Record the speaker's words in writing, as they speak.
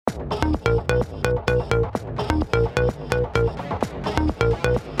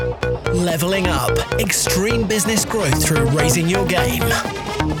Leveling up. Extreme business growth through raising your game.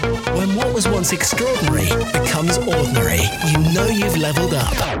 When what was once extraordinary becomes ordinary, you know you've leveled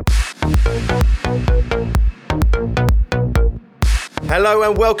up. Hello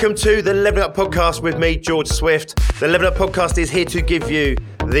and welcome to the Leveling Up Podcast with me, George Swift. The Leveling Up Podcast is here to give you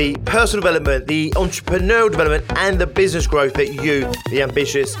the personal development, the entrepreneurial development, and the business growth that you, the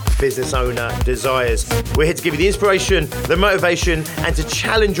ambitious business owner, desires. We're here to give you the inspiration, the motivation, and to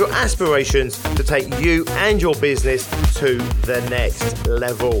challenge your aspirations to take you and your business to the next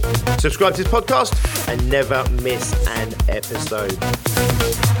level. Subscribe to this podcast and never miss an episode.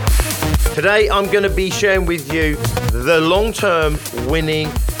 Today, I'm going to be sharing with you the long-term winning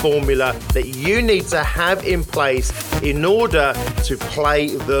formula that you need to have in place in order to play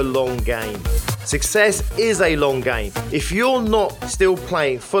the long game. Success is a long game. If you're not still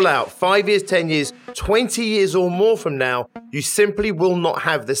playing full out 5 years, 10 years, 20 years or more from now, you simply will not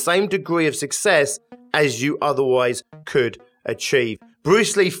have the same degree of success as you otherwise could achieve.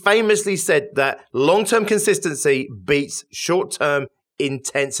 Bruce Lee famously said that long-term consistency beats short-term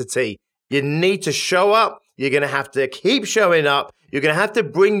intensity. You need to show up. You're going to have to keep showing up. You're going to have to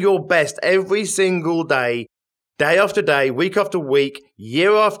bring your best every single day, day after day, week after week,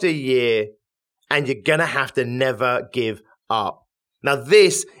 year after year, and you're going to have to never give up. Now,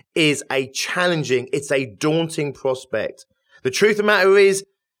 this is it's a daunting prospect. The truth of the matter is,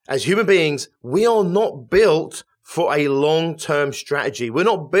 as human beings, we are not built for a long-term strategy. We're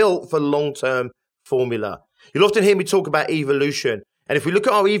not built for long-term formula. You'll often hear me talk about evolution. And if we look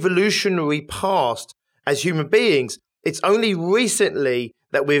at our evolutionary past as human beings, it's only recently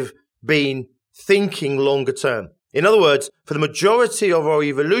that we've been thinking longer term. In other words, for the majority of our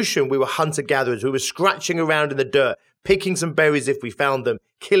evolution, we were hunter-gatherers. We were scratching around in the dirt, picking some berries if we found them,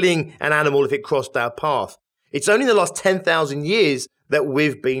 killing an animal if it crossed our path. It's only in the last 10,000 years that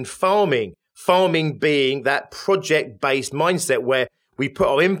we've been farming. Farming being that project-based mindset where we put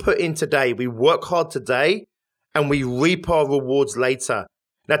our input in today, we work hard today, and we reap our rewards later.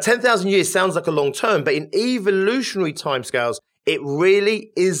 Now, 10,000 years sounds like a long term, but in evolutionary timescales, it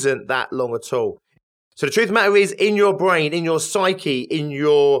really isn't that long at all. So the truth of the matter is, in your brain, in your psyche, in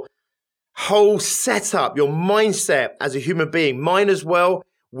your whole setup, your mindset as a human being, mine as well,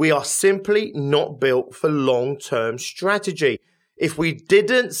 we are simply not built for long-term strategy. If we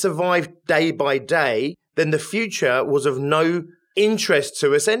didn't survive day by day, then the future was of no interest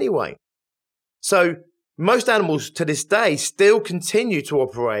to us anyway. So most animals to this day still continue to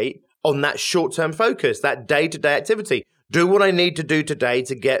operate on that short-term focus, that day-to-day activity. Do what I need to do today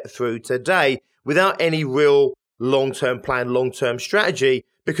to get through today without any real long-term plan, long-term strategy,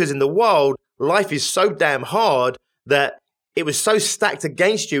 because in the wild, life is so damn hard that it was so stacked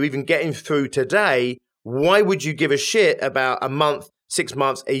against you even getting through today. Why would you give a shit about a month, 6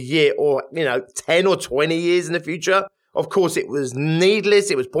 months, a year, or 10 or 20 years in the future? Of course, it was needless,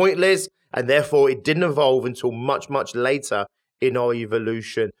 it was pointless, and therefore it didn't evolve until much, much later in our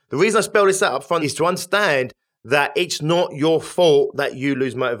evolution. The reason I spell this out up front is to understand that it's not your fault that you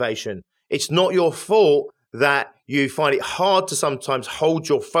lose motivation. It's not your fault that you find it hard to sometimes hold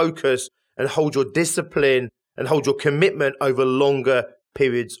your focus and hold your discipline and hold your commitment over longer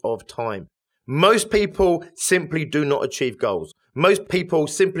periods of time. Most people simply do not achieve goals. Most people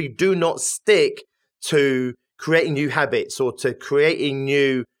simply do not stick to creating new habits or to creating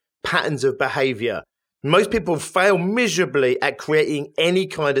new patterns of behavior. Most people fail miserably at creating any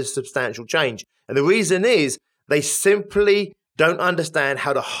kind of substantial change. And the reason is they simply don't understand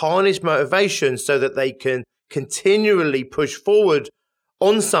how to harness motivation so that they can continually push forward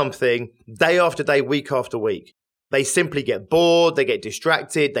on something day after day, week after week. They simply get bored, they get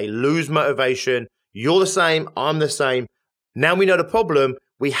distracted, they lose motivation. You're the same, I'm the same. Now we know the problem.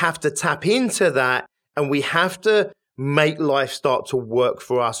 We have to tap into that and we have to make life start to work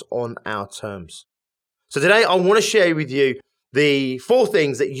for us on our terms. So today I want to share with you the 4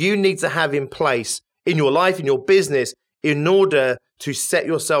 things that you need to have in place in your life, in your business, in order to set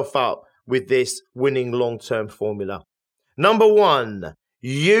yourself up with this winning long-term formula. Number 1,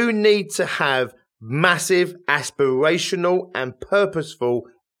 you need to have massive, aspirational, and purposeful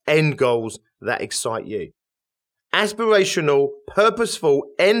end goals that excite you. Aspirational, purposeful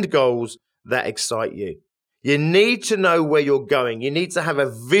end goals that excite you. You need to know where you're going. You need to have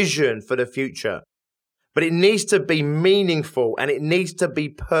a vision for the future. But it needs to be meaningful and it needs to be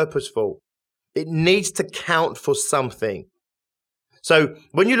purposeful. It needs to count for something. So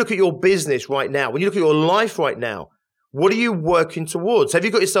when you look at your business right now, when you look at your life right now, what are you working towards? Have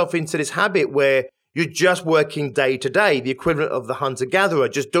you got yourself into this habit where You're just working day to day, the equivalent of the hunter-gatherer,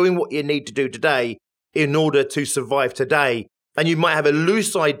 just doing what you need to do today in order to survive today. And you might have a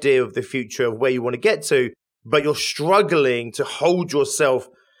loose idea of the future of where you want to get to, but you're struggling to hold yourself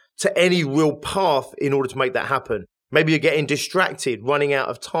to any real path in order to make that happen. Maybe you're getting distracted, running out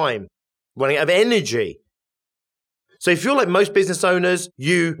of time, running out of energy. So if you're like most business owners,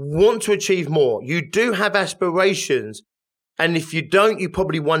 you want to achieve more. You do have aspirations. And if you don't, you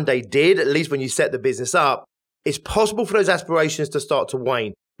probably one day did, at least when you set the business up. It's possible for those aspirations to start to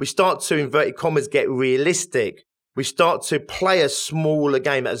wane. We start to, inverted commas, get realistic. We start to play a smaller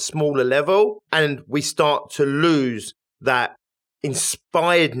game at a smaller level, and we start to lose that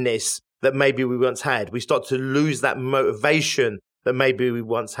inspiredness that maybe we once had. We start to lose that motivation that maybe we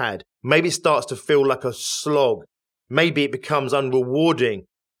once had. Maybe it starts to feel like a slog. Maybe it becomes unrewarding.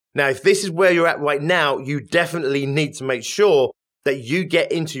 Now, if this is where you're at right now, you definitely need to make sure that you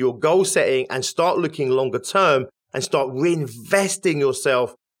get into your goal setting and start looking longer term and start reinvesting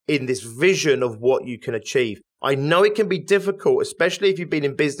yourself in this vision of what you can achieve. I know it can be difficult, especially if you've been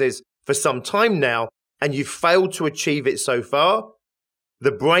in business for some time now and you've failed to achieve it so far.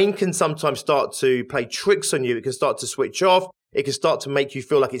 The brain can sometimes start to play tricks on you. It can start to switch off. It can start to make you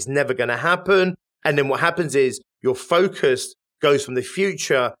feel like it's never going to happen. And then what happens is your focus goes from the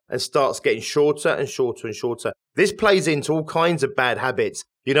future and starts getting shorter and shorter and shorter. This plays into all kinds of bad habits,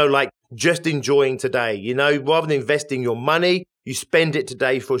 like just enjoying today. Rather than investing your money, you spend it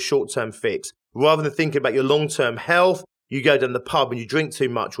today for a short-term fix. Rather than thinking about your long-term health, you go down the pub and you drink too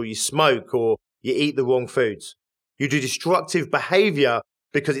much, or you smoke, or you eat the wrong foods. You do destructive behavior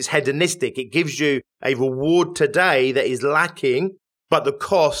because it's hedonistic. It gives you a reward today that is lacking, but the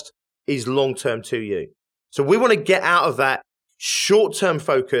cost is long-term to you. So we want to get out of that short-term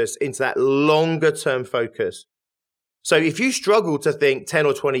focus into that longer-term focus. So if you struggle to think 10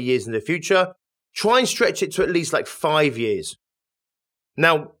 or 20 years in the future, try and stretch it to at least like 5 years.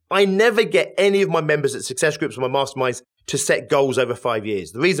 Now, I never get any of my members at success groups or my masterminds to set goals over 5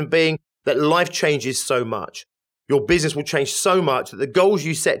 years. The reason being that life changes so much. Your business will change so much that the goals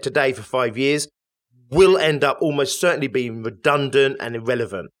you set today for 5 years will end up almost certainly being redundant and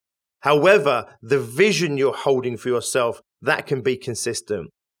irrelevant. However, the vision you're holding for yourself, that can be consistent.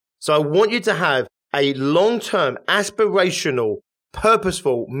 So I want you to have a long-term, aspirational,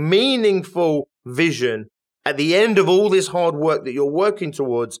 purposeful, meaningful vision at the end of all this hard work that you're working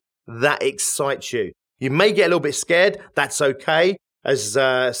towards that excites you. You may get a little bit scared. That's okay. As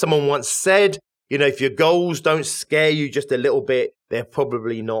someone once said, if your goals don't scare you just a little bit, they're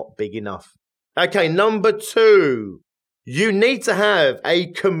probably not big enough. Okay, number 2. You need to have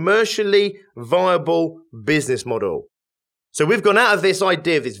a commercially viable business model. So we've gone out of this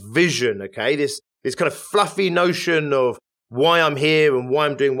idea of this vision, okay, this kind of fluffy notion of why I'm here and why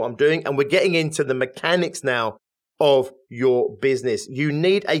I'm doing what I'm doing, and we're getting into the mechanics now of your business. You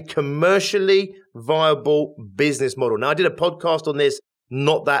need a commercially viable business model. Now, I did a podcast on this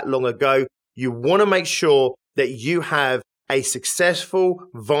not that long ago. You want to make sure that you have a successful,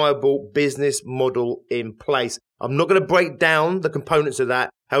 viable business model in place. I'm not going to break down the components of that.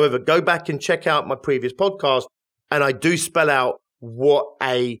 However, go back and check out my previous podcast, and I do spell out what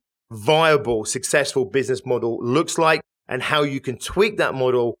a viable, successful business model looks like and how you can tweak that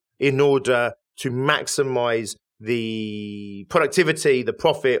model in order to maximize the productivity, the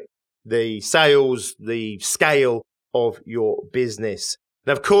profit, the sales, the scale of your business.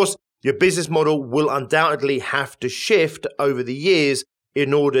 Now, of course, your business model will undoubtedly have to shift over the years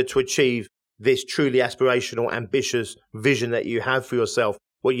in order to achieve this truly aspirational, ambitious vision that you have for yourself.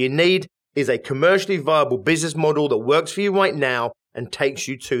 What you need is a commercially viable business model that works for you right now and takes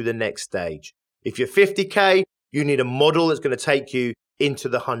you to the next stage. If you're 50K, you need a model that's going to take you into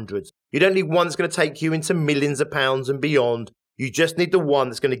the hundreds. You don't need one that's going to take you into millions of pounds and beyond. You just need the one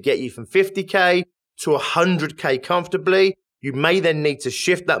that's going to get you from 50K to 100K comfortably. You may then need to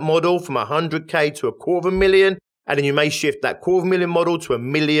shift that model from 100K to 250,000, and then you may shift that 250,000 model to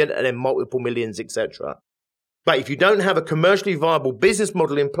 1 million and then multiple millions, etc. But if you don't have a commercially viable business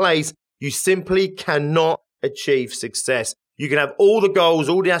model in place, you simply cannot achieve success. You can have all the goals,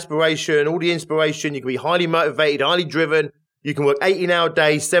 all the aspiration, all the inspiration. You can be highly motivated, highly driven. You can work 18-hour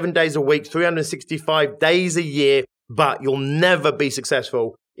days, 7 days a week, 365 days a year, but you'll never be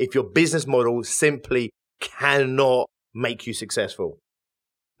successful if your business model simply cannot make you successful.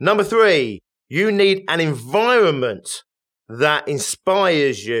 Number 3, you need an environment that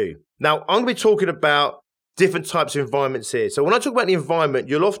inspires you. Now, I'm going to be talking about different types of environments here. So when I talk about the environment,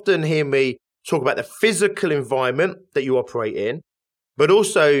 you'll often hear me talk about the physical environment that you operate in, but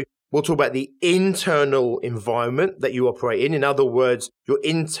also We'll talk about the internal environment that you operate in. In other words, your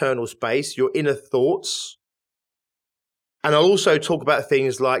internal space, your inner thoughts. And I'll also talk about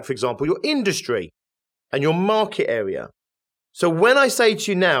things like, for example, your industry and your market area. So when I say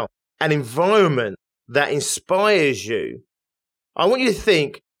to you now, an environment that inspires you, I want you to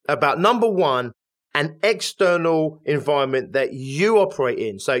think about, number one, an external environment that you operate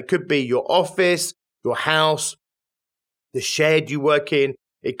in. So it could be your office, your house, the shed you work in.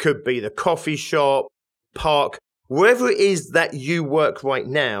 It could be the coffee shop, park, wherever it is that you work right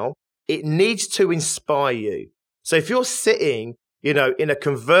now, it needs to inspire you. So if you're sitting, in a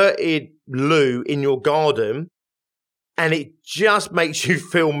converted loo in your garden and it just makes you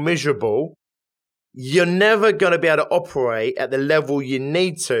feel miserable, you're never going to be able to operate at the level you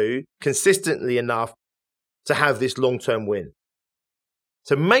need to consistently enough to have this long-term win.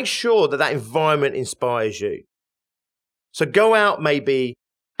 So make sure that that environment inspires you. So go out maybe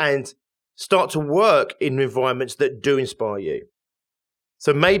and start to work in environments that do inspire you.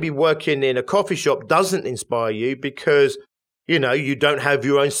 So maybe working in a coffee shop doesn't inspire you because, you don't have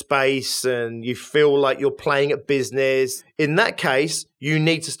your own space and you feel like you're playing at business. In that case, you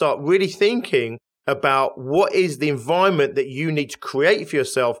need to start really thinking about what is the environment that you need to create for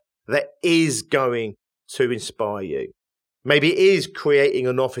yourself that is going to inspire you. Maybe it is creating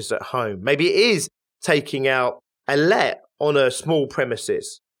an office at home. Maybe it is taking out a let on a small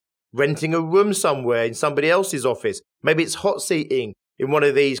premises, renting a room somewhere in somebody else's office. Maybe it's hot seating in one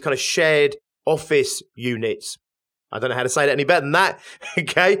of these kind of shared office units. I don't know how to say that any better than that,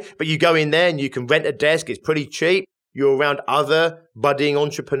 okay? But you go in there and you can rent a desk. It's pretty cheap. You're around other budding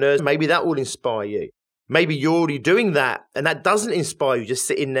entrepreneurs. Maybe that will inspire you. Maybe you're already doing that and that doesn't inspire you, just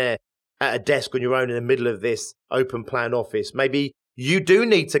sitting there at a desk on your own in the middle of this open plan office. Maybe you do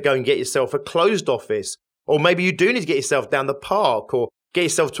need to go and get yourself a closed office, or maybe you do need to get yourself down the park or get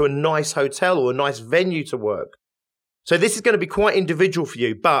yourself to a nice hotel or a nice venue to work. So this is going to be quite individual for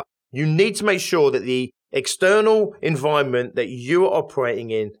you, but you need to make sure that the external environment that you are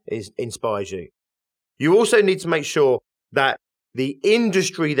operating in inspires you. You also need to make sure that the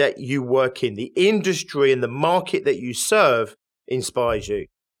industry that you work in, the industry and the market that you serve inspires you.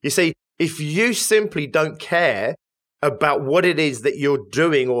 You see, if you simply don't care about what it is that you're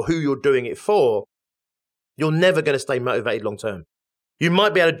doing or who you're doing it for, you're never going to stay motivated long term. You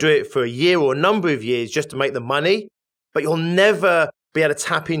might be able to do it for a year or a number of years just to make the money, but you'll never be able to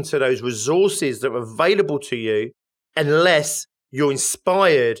tap into those resources that are available to you unless you're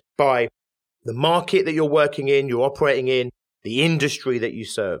inspired by the market that you're working in, you're operating in, the industry that you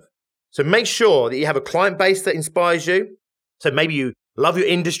serve. So make sure that you have a client base that inspires you. So maybe you love your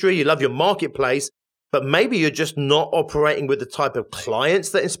industry, you love your marketplace, but maybe you're just not operating with the type of clients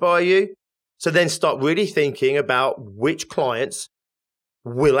that inspire you. So then start really thinking about which clients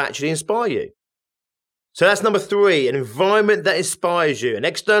will actually inspire you. So that's number 3, an environment that inspires you, an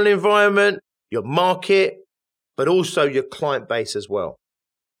external environment, your market, but also your client base as well.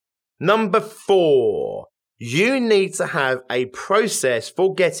 Number 4, you need to have a process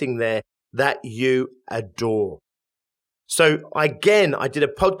for getting there that you adore. So again, I did a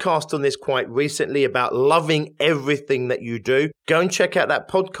podcast on this quite recently about loving everything that you do. Go and check out that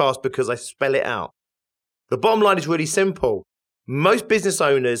podcast because I spell it out. The bottom line is really simple. Most business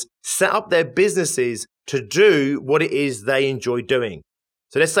owners set up their businesses to do what it is they enjoy doing.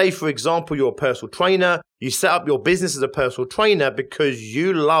 So let's say, for example, you're a personal trainer. You set up your business as a personal trainer because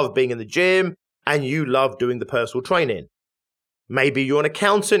you love being in the gym and you love doing the personal training. Maybe you're an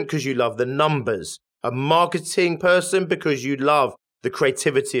accountant because you love the numbers. A marketing person because you love the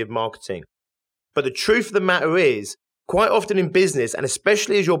creativity of marketing. But the truth of the matter is, quite often in business, and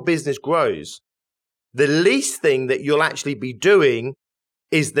especially as your business grows, the least thing that you'll actually be doing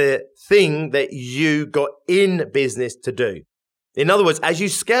is the thing that you got in business to do. In other words, as you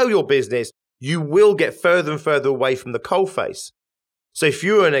scale your business, you will get further and further away from the coalface. So if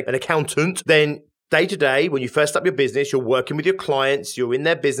you're an accountant, then day to day, when you first up your business, you're working with your clients, you're in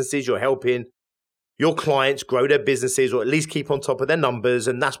their businesses, you're helping your clients grow their businesses or at least keep on top of their numbers,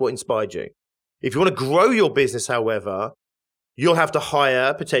 and that's what inspired you. If you want to grow your business, however, you'll have to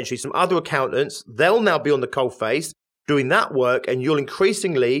hire potentially some other accountants. They'll now be on the coalface doing that work, and you'll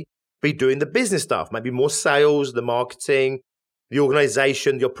increasingly be doing the business stuff, maybe more sales, the marketing, the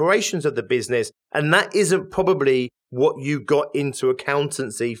organization, the operations of the business. And that isn't probably what you got into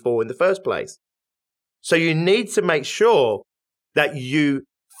accountancy for in the first place. So you need to make sure that you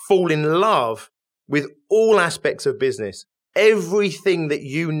fall in love with all aspects of business. Everything that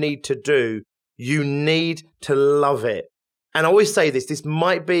you need to do, you need to love it. And I always say this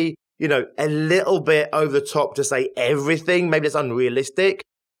might be, a little bit over the top to say everything. Maybe it's unrealistic.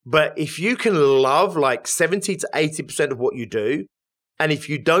 But if you can love like 70 to 80% of what you do, and if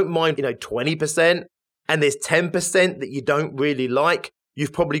you don't mind, 20%, and there's 10% that you don't really like,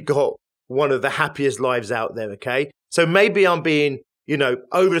 you've probably got one of the happiest lives out there, okay? So maybe I'm being,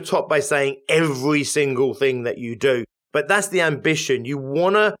 over the top by saying every single thing that you do, but that's the ambition. You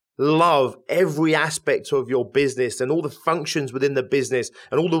want to love every aspect of your business and all the functions within the business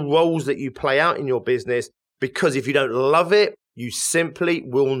and all the roles that you play out in your business, because if you don't love it, you simply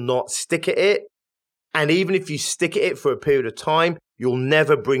will not stick at it. And even if you stick at it for a period of time, you'll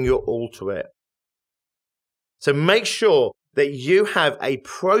never bring your all to it. So make sure that you have a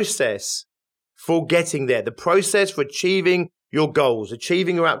process for getting there, the process for achieving your goals,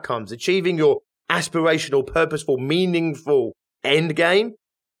 achieving your outcomes, achieving your aspirational, purposeful, meaningful end game.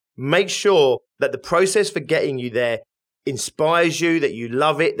 Make sure that the process for getting you there inspires you, that you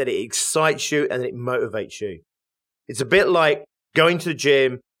love it, that it excites you, and that it motivates you. It's a bit like going to the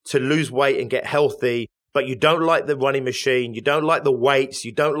gym to lose weight and get healthy, but you don't like the running machine, you don't like the weights,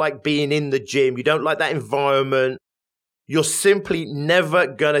 you don't like being in the gym, you don't like that environment. You're simply never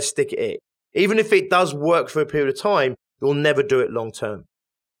going to stick at it. Even if it does work for a period of time, you'll never do it long term.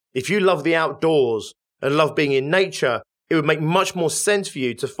 If you love the outdoors and love being in nature, it would make much more sense for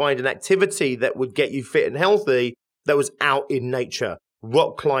you to find an activity that would get you fit and healthy that was out in nature.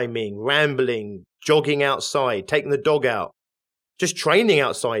 Rock climbing, rambling, jogging outside, taking the dog out, just training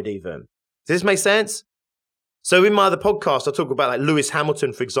outside even. Does this make sense? So in my other podcast, I talk about like Lewis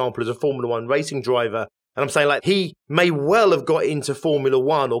Hamilton, for example, as a Formula One racing driver. And I'm saying like he may well have got into Formula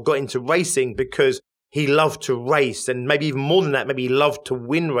One or got into racing because he loved to race. And maybe even more than that, maybe he loved to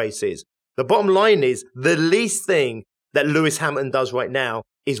win races. The bottom line is the least thing that Lewis Hamilton does right now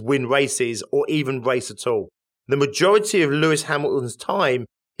is win races or even race at all. The majority of Lewis Hamilton's time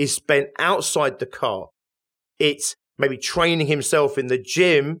is spent outside the car. It's maybe training himself in the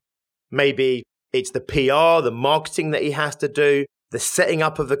gym. Maybe it's the PR, the marketing that he has to do, the setting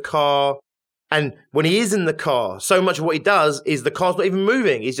up of the car. And when he is in the car, so much of what he does is the car's not even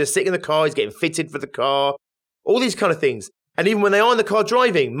moving. He's just sitting in the car. He's getting fitted for the car, all these kind of things. And even when they are in the car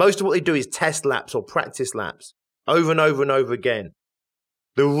driving, most of what they do is test laps or practice laps over and over and over again.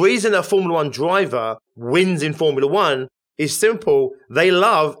 The reason a Formula One driver wins in Formula One is simple. They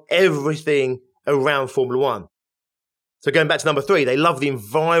love everything around Formula One. So going back to number 3, they love the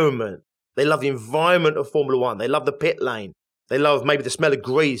environment. They love the environment of Formula One. They love the pit lane. They love maybe the smell of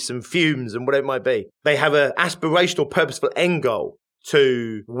grease and fumes and whatever it might be. They have an aspirational, purposeful end goal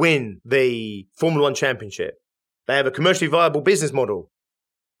to win the Formula One championship. They have a commercially viable business model,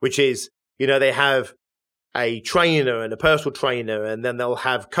 which is, they have a trainer and a personal trainer, and then they'll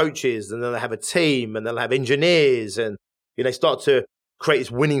have coaches, and then they'll have a team, and they'll have engineers, and they start to create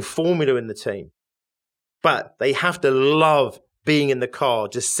this winning formula in the team. But they have to love being in the car,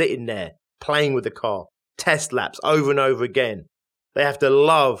 just sitting there, playing with the car, test laps over and over again. They have to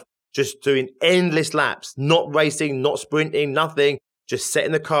love just doing endless laps, not racing, not sprinting, nothing, just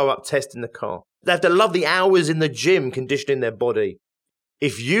setting the car up, testing the car. They have to love the hours in the gym, conditioning their body.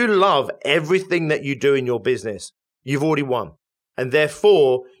 If you love everything that you do in your business, you've already won. And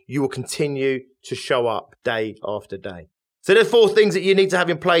therefore, you will continue to show up day after day. So there are 4 things that you need to have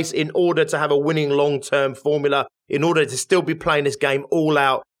in place in order to have a winning long-term formula, in order to still be playing this game all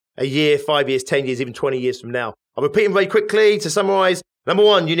out a year, 5 years, 10 years, even 20 years from now. I'll repeat them very quickly to summarize. Number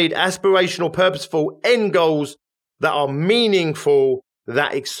 1, you need aspirational, purposeful end goals that are meaningful,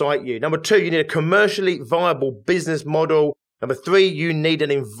 that excite you. Number 2, you need a commercially viable business model. Number 3, you need an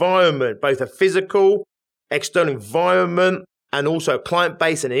environment, both a physical, external environment, and also a client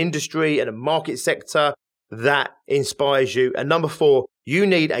base and an industry and a market sector that inspires you. And number 4, you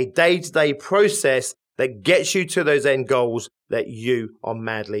need a day-to-day process that gets you to those end goals that you are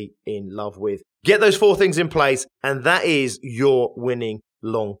madly in love with. Get those 4 things in place, and that is your winning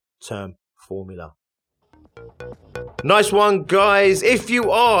long-term formula. Nice one, guys. If you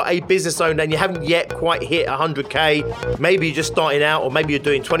are a business owner and you haven't yet quite hit 100K, maybe you're just starting out, or maybe you're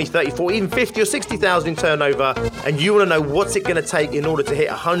doing 20, 30, 40, even 50 or 60,000 in turnover, and you want to know what's it going to take in order to hit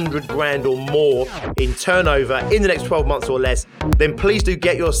 100 grand or more in turnover in the next 12 months or less, then please do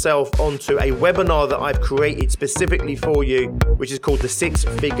get yourself onto a webinar that I've created specifically for you, which is called the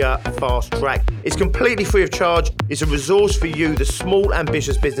 6-Figure Fast Track. It's completely free of charge. It's a resource for you, the small,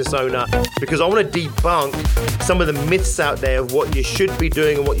 ambitious business owner, because I want to debunk some of the of the myths out there of what you should be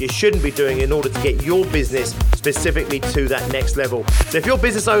doing and what you shouldn't be doing in order to get your business specifically to that next level. So if you're a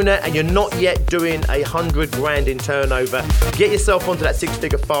business owner and you're not yet doing 100 grand in turnover, get yourself onto that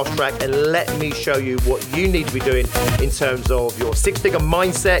six-figure fast track and let me show you what you need to be doing in terms of your six-figure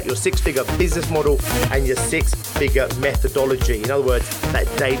mindset, your six-figure business model, and your six-figure methodology. In other words, that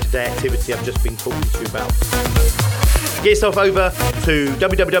day-to-day activity I've just been talking to you about. Get yourself over to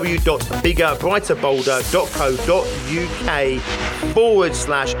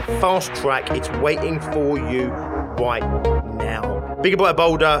www.biggerbrighterbolder.co.uk/fast track. It's waiting for you right now.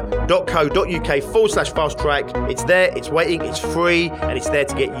 biggerbrighterbolder.co.uk/fast track. It's there, it's waiting, it's free, and it's there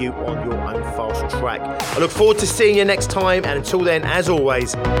to get you on your own fast track. I look forward to seeing you next time, and until then, as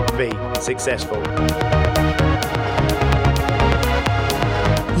always, be successful.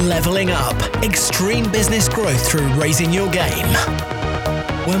 Leveling up. Extreme business growth through raising your game.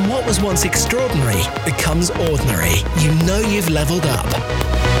 When what was once extraordinary becomes ordinary, you know you've leveled up.